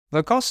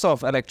The cost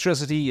of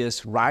electricity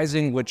is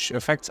rising, which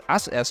affects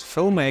us as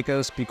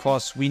filmmakers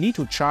because we need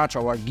to charge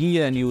our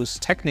gear and use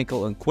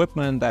technical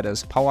equipment that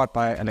is powered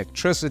by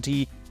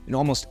electricity in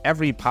almost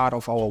every part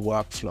of our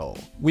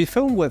workflow. We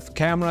film with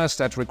cameras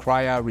that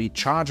require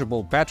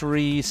rechargeable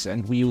batteries,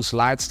 and we use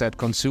lights that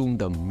consume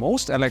the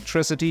most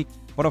electricity.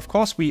 But of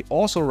course, we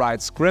also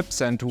write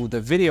scripts and do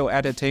the video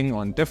editing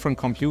on different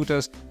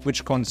computers,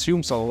 which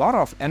consumes a lot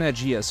of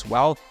energy as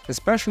well,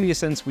 especially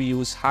since we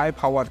use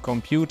high-powered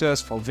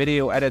computers for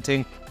video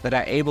editing that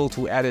are able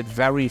to edit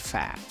very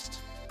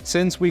fast.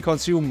 Since we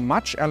consume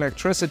much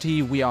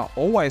electricity, we are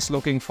always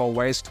looking for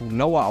ways to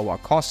lower our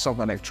costs of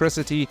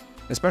electricity,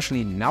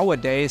 especially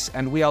nowadays,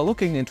 and we are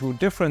looking into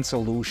different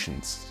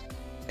solutions.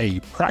 A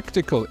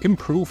practical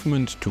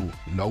improvement to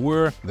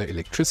lower the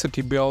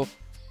electricity bill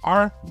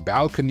are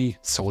balcony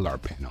solar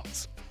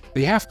panels.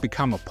 They have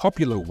become a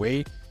popular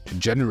way to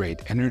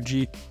generate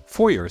energy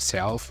for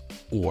yourself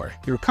or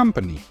your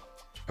company.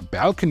 A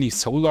balcony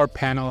solar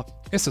panel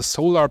is a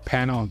solar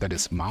panel that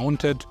is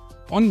mounted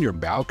on your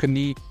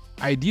balcony,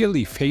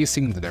 ideally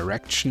facing the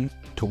direction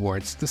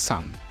towards the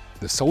sun.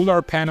 The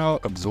solar panel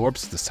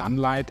absorbs the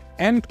sunlight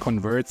and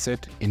converts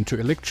it into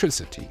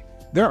electricity.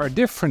 There are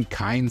different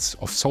kinds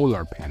of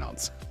solar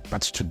panels,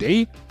 but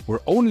today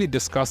we're only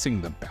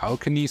discussing the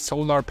balcony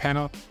solar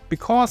panel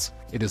because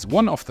it is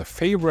one of the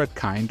favorite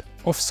kind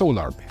of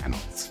solar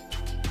panels.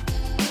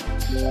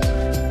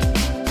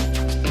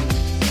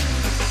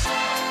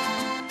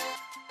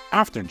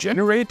 After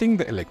generating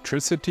the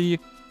electricity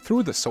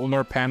through the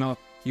solar panel,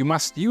 you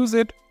must use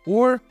it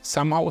or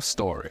somehow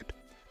store it.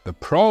 The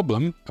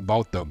problem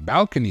about the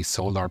balcony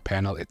solar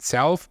panel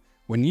itself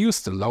when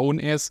used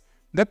alone is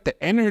that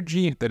the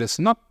energy that is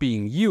not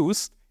being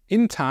used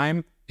in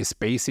time is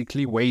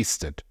basically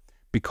wasted,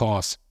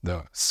 because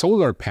the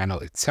solar panel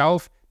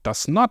itself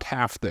does not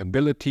have the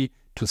ability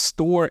to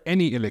store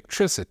any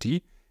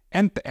electricity,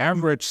 and the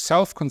average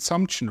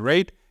self-consumption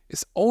rate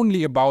is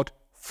only about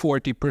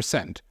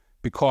 40%,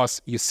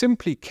 because you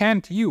simply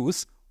can't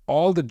use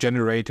all the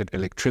generated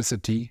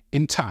electricity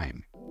in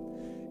time.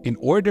 In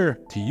order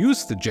to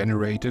use the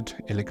generated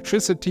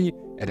electricity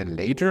at a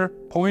later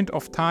point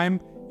of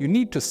time, you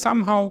need to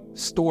somehow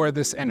store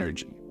this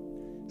energy.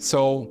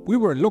 So we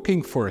were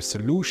looking for a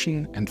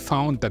solution and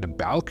found that a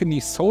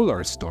balcony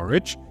solar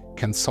storage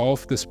can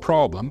solve this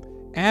problem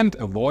and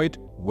avoid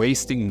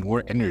wasting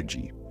more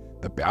energy.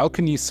 The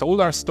balcony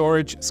solar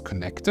storage is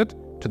connected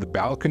to the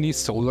balcony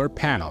solar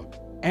panel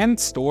and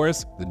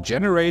stores the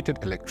generated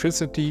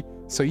electricity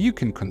so you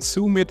can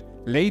consume it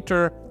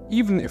later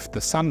even if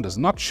the sun does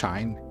not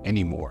shine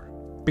anymore.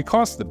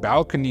 Because the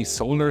balcony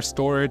solar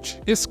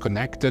storage is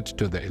connected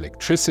to the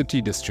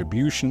electricity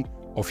distribution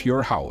of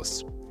your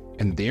house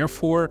and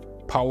therefore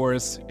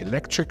powers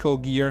electrical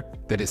gear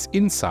that is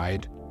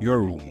inside your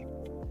room.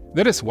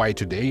 That is why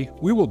today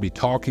we will be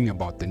talking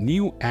about the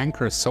new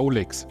Anker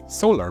SOLIX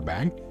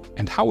Solarbank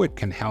and how it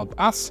can help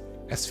us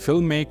as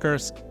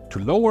filmmakers to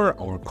lower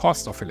our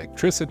cost of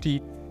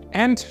electricity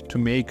and to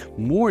make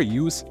more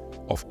use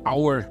of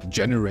our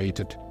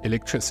generated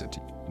electricity.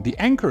 The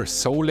Anker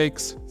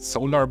SOLIX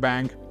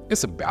Solarbank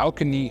is a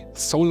balcony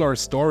solar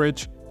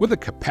storage with a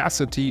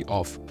capacity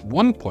of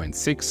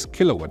 1.6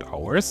 kilowatt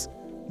hours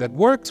that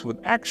works with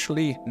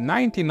actually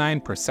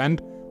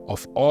 99%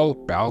 of all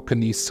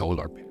balcony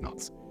solar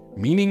panels,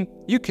 meaning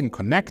you can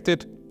connect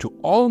it to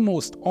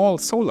almost all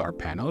solar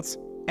panels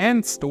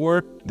and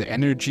store the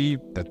energy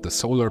that the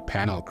solar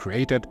panel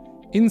created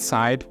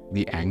inside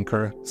the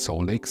Anker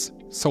SOLIX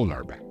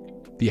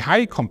Solarbank. The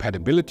high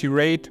compatibility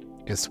rate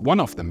is one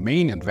of the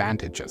main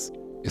advantages,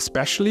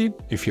 especially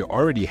if you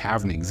already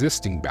have an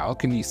existing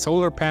balcony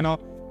solar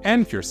panel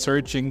and you're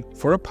searching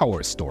for a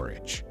power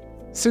storage.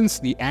 Since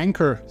the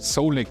Anker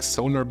SOLIX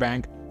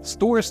Solarbank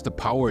stores the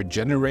power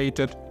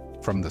generated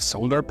from the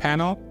solar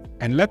panel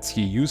and lets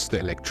you use the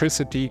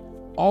electricity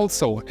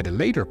also at a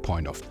later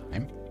point of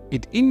time,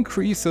 it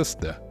increases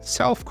the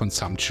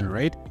self-consumption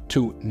rate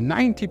to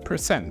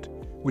 90%,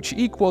 which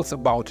equals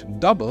about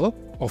double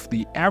of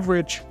the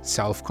average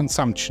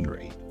self-consumption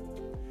rate.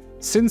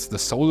 Since the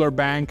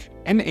Solarbank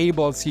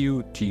enables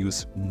you to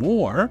use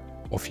more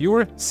of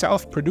your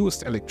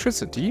self-produced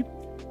electricity,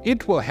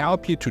 it will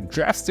help you to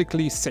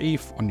drastically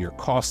save on your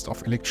cost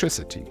of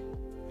electricity.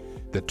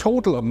 The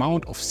total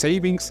amount of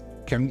savings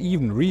can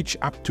even reach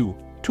up to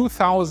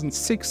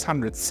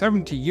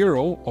 2,670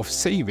 euro of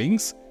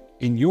savings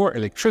in your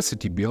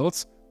electricity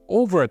bills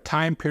over a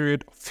time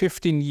period of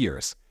 15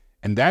 years.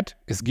 And that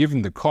is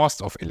given the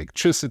cost of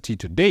electricity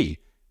today,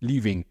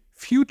 leaving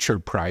future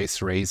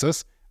price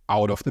raises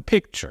out of the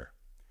picture.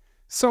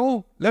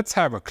 So let's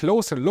have a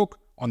closer look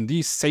on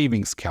these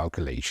savings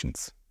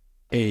calculations.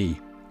 A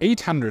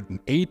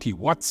 880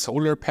 watt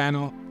solar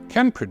panel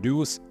can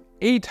produce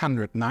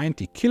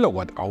 890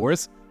 kilowatt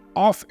hours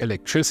of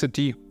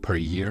electricity per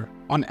year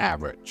on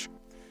average.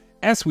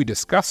 As we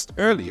discussed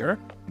earlier,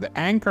 the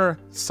Anker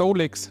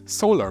SOLIX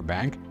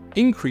Solarbank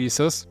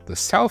increases the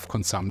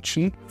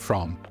self-consumption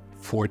from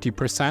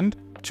 40%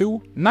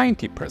 to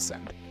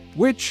 90%,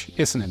 which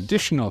is an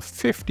additional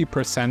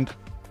 50%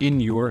 in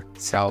your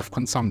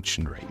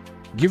self-consumption rate.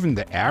 Given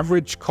the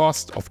average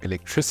cost of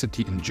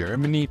electricity in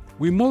Germany,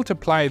 we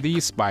multiply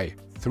these by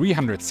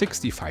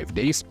 365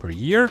 days per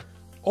year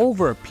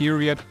over a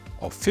period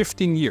of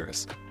 15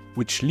 years,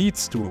 which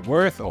leads to a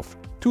worth of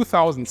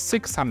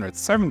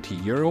 2,670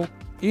 euro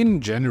in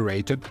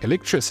generated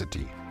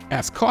electricity.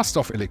 As cost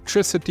of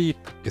electricity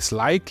is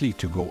likely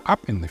to go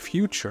up in the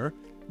future,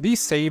 these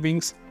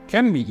savings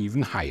can be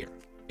even higher.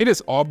 It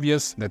is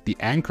obvious that the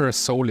Anker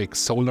SOLIX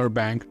Solar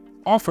Bank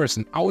offers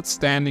an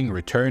outstanding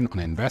return on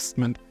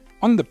investment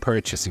on the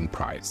purchasing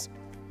price,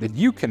 that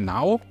you can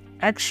now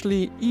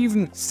actually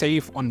even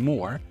save on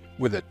more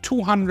with a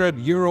 200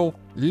 euro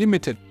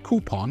limited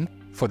coupon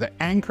for the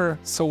Anker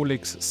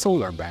SOLIX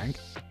Solar Bank,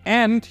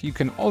 and you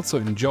can also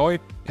enjoy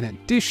an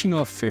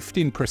additional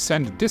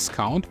 15%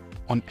 discount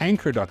on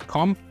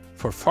Anker.com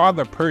for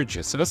further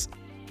purchases,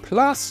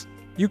 plus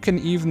you can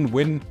even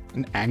win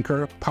an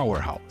Anker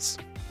Powerhouse.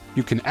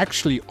 You can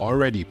actually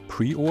already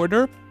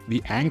pre-order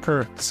the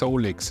Anker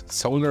SOLIX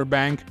Solar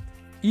Bank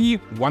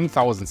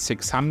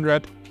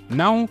E1600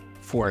 now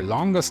for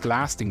longest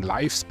lasting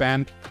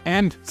lifespan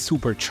and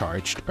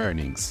supercharged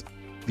earnings.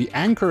 The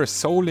Anker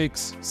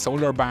SOLIX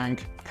Solar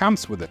Bank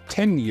comes with a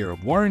 10-year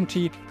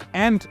warranty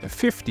and a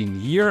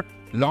 15-year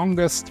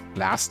longest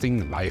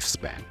lasting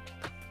lifespan.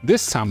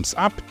 This sums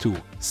up to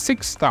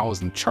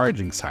 6,000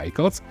 charging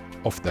cycles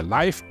of the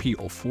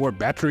LiFePO4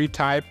 battery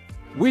type,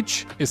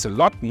 which is a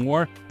lot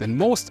more than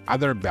most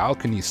other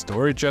balcony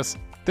storages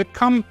that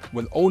come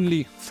with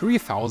only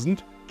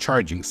 3,000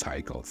 charging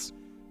cycles.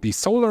 The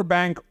solar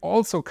bank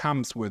also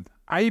comes with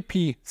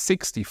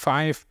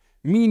IP65,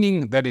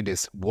 meaning that it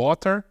is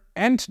water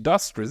and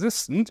dust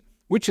resistant,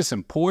 which is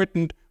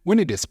important when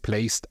it is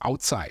placed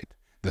outside.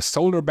 The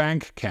solar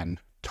bank can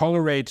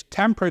tolerate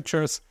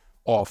temperatures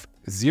of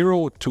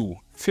 0 to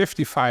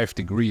 55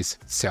 degrees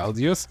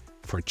Celsius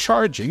for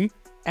charging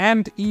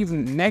and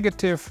even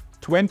negative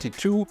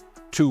 22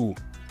 to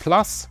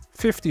plus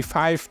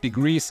 55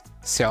 degrees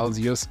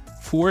Celsius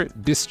for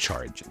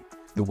discharging.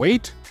 The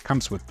weight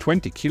comes with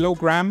 20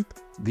 kilograms.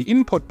 The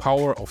input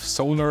power of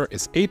solar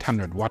is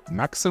 800 watt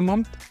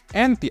maximum,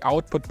 and the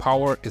output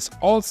power is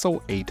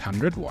also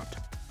 800 watt.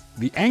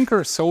 The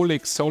Anker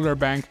SOLIX Solar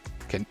Bank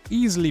can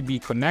easily be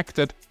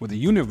connected with a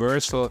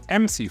universal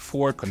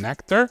MC4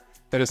 connector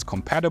that is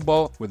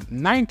compatible with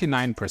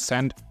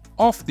 99%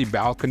 of the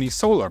balcony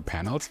solar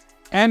panels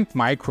and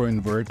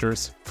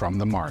microinverters from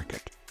the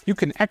market. You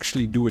can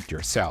actually do it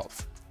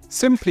yourself.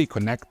 Simply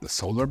connect the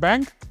solar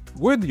bank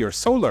with your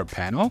solar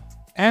panel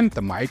and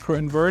the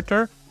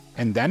microinverter,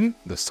 and then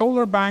the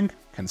solar bank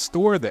can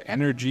store the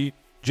energy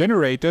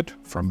generated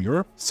from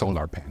your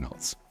solar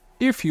panels.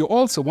 If you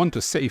also want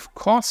to save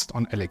cost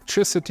on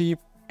electricity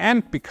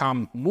and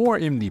become more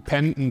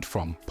independent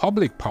from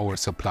public power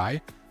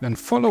supply, then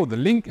follow the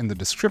link in the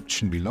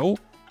description below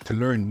to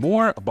learn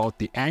more about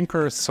the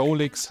Anker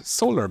SOLIX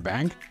Solar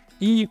Bank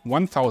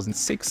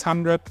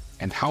E1600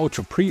 and how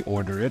to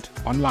pre-order it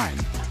online.